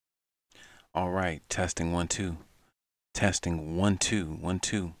All right, testing 1 2. Testing 1 2 1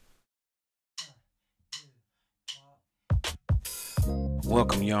 2.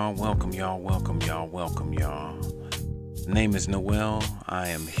 Welcome y'all, welcome y'all, welcome y'all, welcome y'all. Name is Noel. I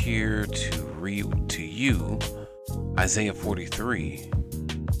am here to read to you Isaiah 43,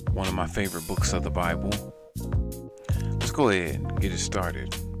 one of my favorite books of the Bible. Let's go ahead and get it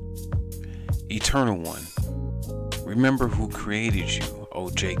started. Eternal One, remember who created you, O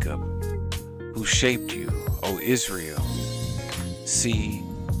Jacob, who shaped you, O Israel. See,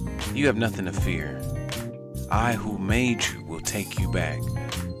 you have nothing to fear. I who made you will take you back.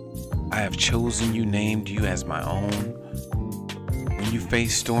 I have chosen you, named you as my own. When you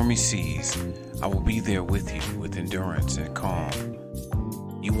face stormy seas, I will be there with you with endurance and calm.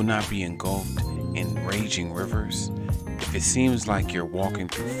 You will not be engulfed in raging rivers. If it seems like you're walking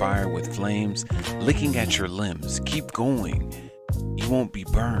through fire with flames licking at your limbs, keep going. You won't be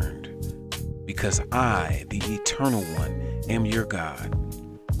burned, because I, the Eternal One, am your God.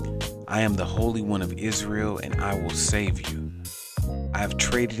 I am the Holy One of Israel, and I will save you. I have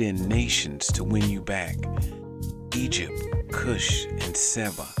traded in nations to win you back, Egypt, Cush, and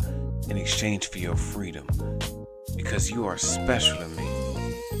Seba, in exchange for your freedom, because you are special to me,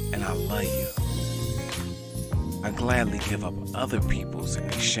 and I love you. I gladly give up other peoples in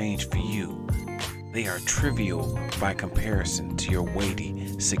exchange for you. They are trivial by comparison to your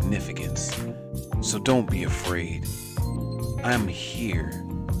weighty significance. So don't be afraid. I am here.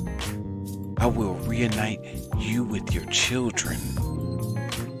 I will reunite you with your children.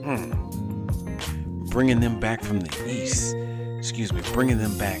 Bringing them back from the east. Bringing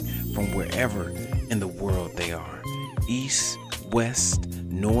them back from wherever in the world they are. East, west,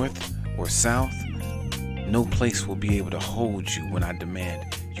 north, or south. No place will be able to hold you when I demand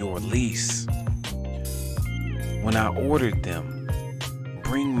your release. When I ordered them,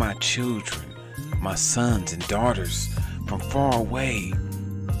 bring my children, my sons and daughters from far away.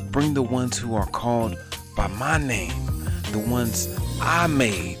 Bring the ones who are called by my name, the ones I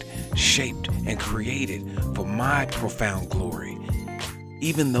made, shaped, and created for my profound glory.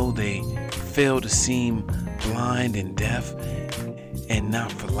 Even though they fail to seem blind and deaf, and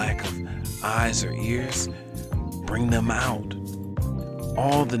not for lack of eyes or ears, bring them out.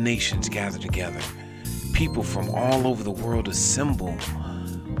 All the nations gather together. People from all over the world assemble.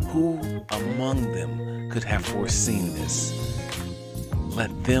 Who among them could have foreseen this?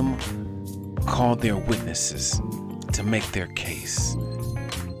 Let them call their witnesses to make their case.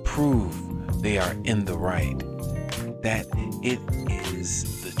 Prove they are in the right, that it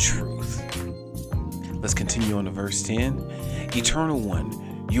is the truth. Let's continue on to verse 10. Eternal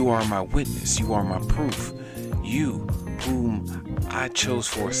One, you are my witness, you are my proof. You, whom I chose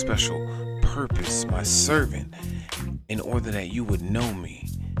for a special purpose, my servant, in order that you would know me,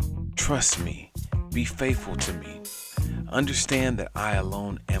 trust me, be faithful to me. Understand that I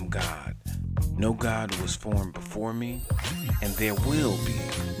alone am God. No God was formed before me, and there will be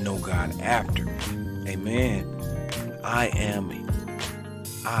no God after me. Amen. I am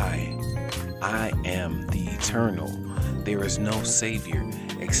the eternal. There is no Savior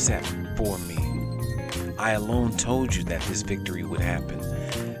except for me. I alone told you that this victory would happen.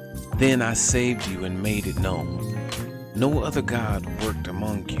 Then I saved you and made it known. No other God worked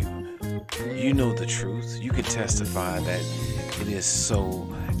among you. You know the truth. You can testify that it is so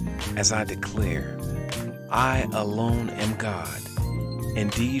as I declare. I alone am God.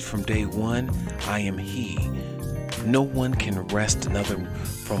 Indeed, from day one, I am He. No one can wrest another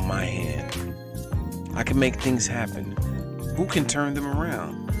from my hand. I can make things happen. Who can turn them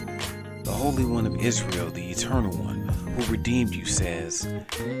around? The Holy One of Israel, the Eternal One, who redeemed you, says,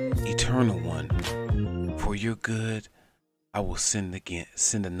 Eternal One, for your good, I will send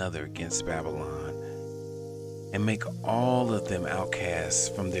another against Babylon, and make all of them outcasts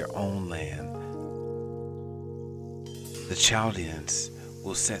from their own land. The Chaldeans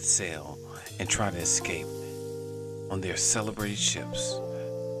will set sail and try to escape on their celebrated ships.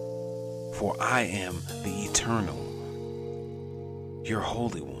 For I am the Eternal, your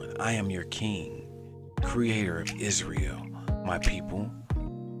Holy One. I am your King, Creator of Israel, my people.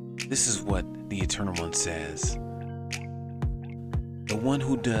 This is what the Eternal One says. The one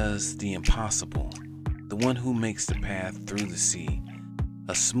who does the impossible, the one who makes the path through the sea,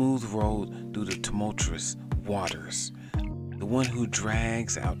 a smooth road through the tumultuous waters, the one who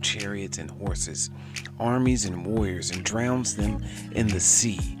drags out chariots and horses, armies and warriors, and drowns them in the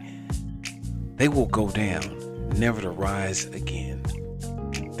sea. They will go down, never to rise again.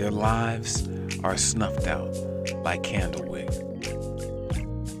 Their lives are snuffed out like candlewick.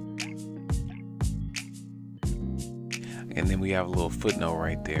 And then we have a little footnote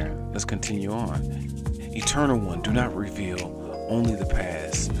right there. Let's continue on. Eternal One, do not reveal only the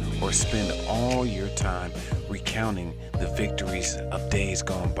past or spend all your time recounting the victories of days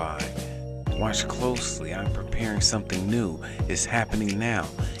gone by. Watch closely. I'm preparing something new. It's happening now,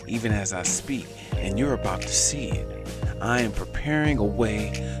 even as I speak, and you're about to see it. I am preparing a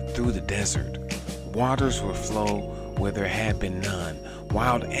way through the desert. Waters will flow where there had been none.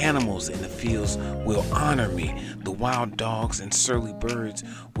 Wild animals in the fields will honor me. The wild dogs and surly birds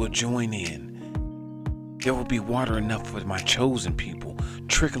will join in. There will be water enough for my chosen people,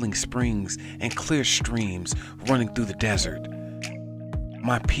 trickling springs and clear streams running through the desert.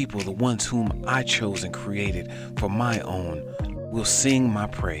 My people, the ones whom I chose and created for my own, will sing my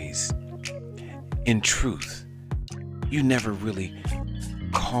praise. In truth, you never really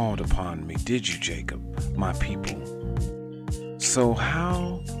called upon me, did you, Jacob, my people? So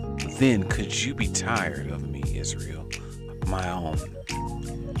how then could you be tired of me, Israel, my own?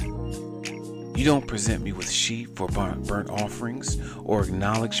 You don't present me with sheep for burnt offerings or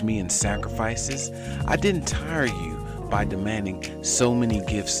acknowledge me in sacrifices. I didn't tire you by demanding so many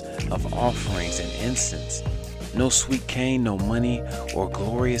gifts of offerings and incense. No sweet cane, no money, or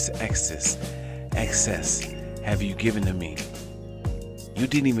glorious excess have you given to me. You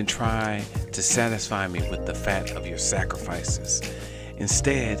didn't even try to satisfy me with the fat of your sacrifices.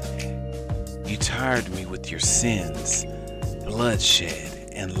 Instead, you tired me with your sins, bloodshed,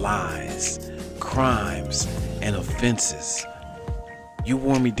 and lies, crimes, and offenses. You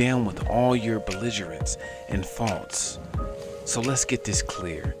wore me down with all your belligerence and faults. So let's get this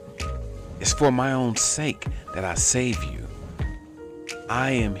clear. It's for my own sake that I save you.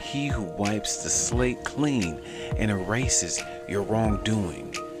 I am he who wipes the slate clean and erases your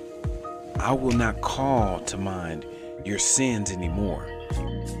wrongdoing. I will not call to mind your sins anymore.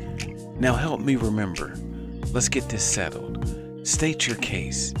 Now help me remember. Let's get this settled. State your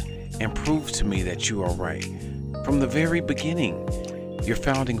case and prove to me that you are right. From the very beginning, your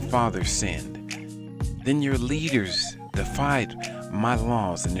founding fathers sinned. Then your leaders defied my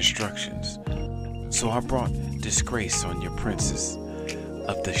laws and instructions. So I brought disgrace on your princes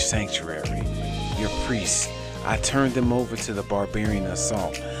of the sanctuary, your priests. I turned them over to the barbarian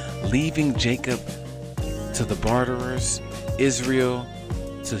assault, leaving Jacob to the barterers, Israel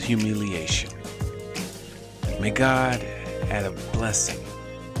to humiliation. May God add a blessing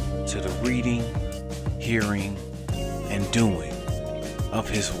to the reading, hearing, and doing of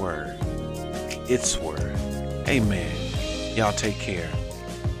His Word. Its Word. Amen. Y'all take care.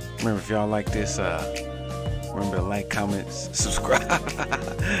 Remember, if y'all like this, remember to like, comment, subscribe.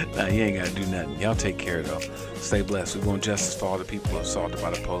 Nah, you ain't got to do nothing. Y'all take care, though. Stay blessed. We want justice for all the people assaulted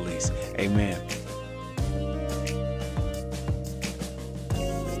by the police. Amen.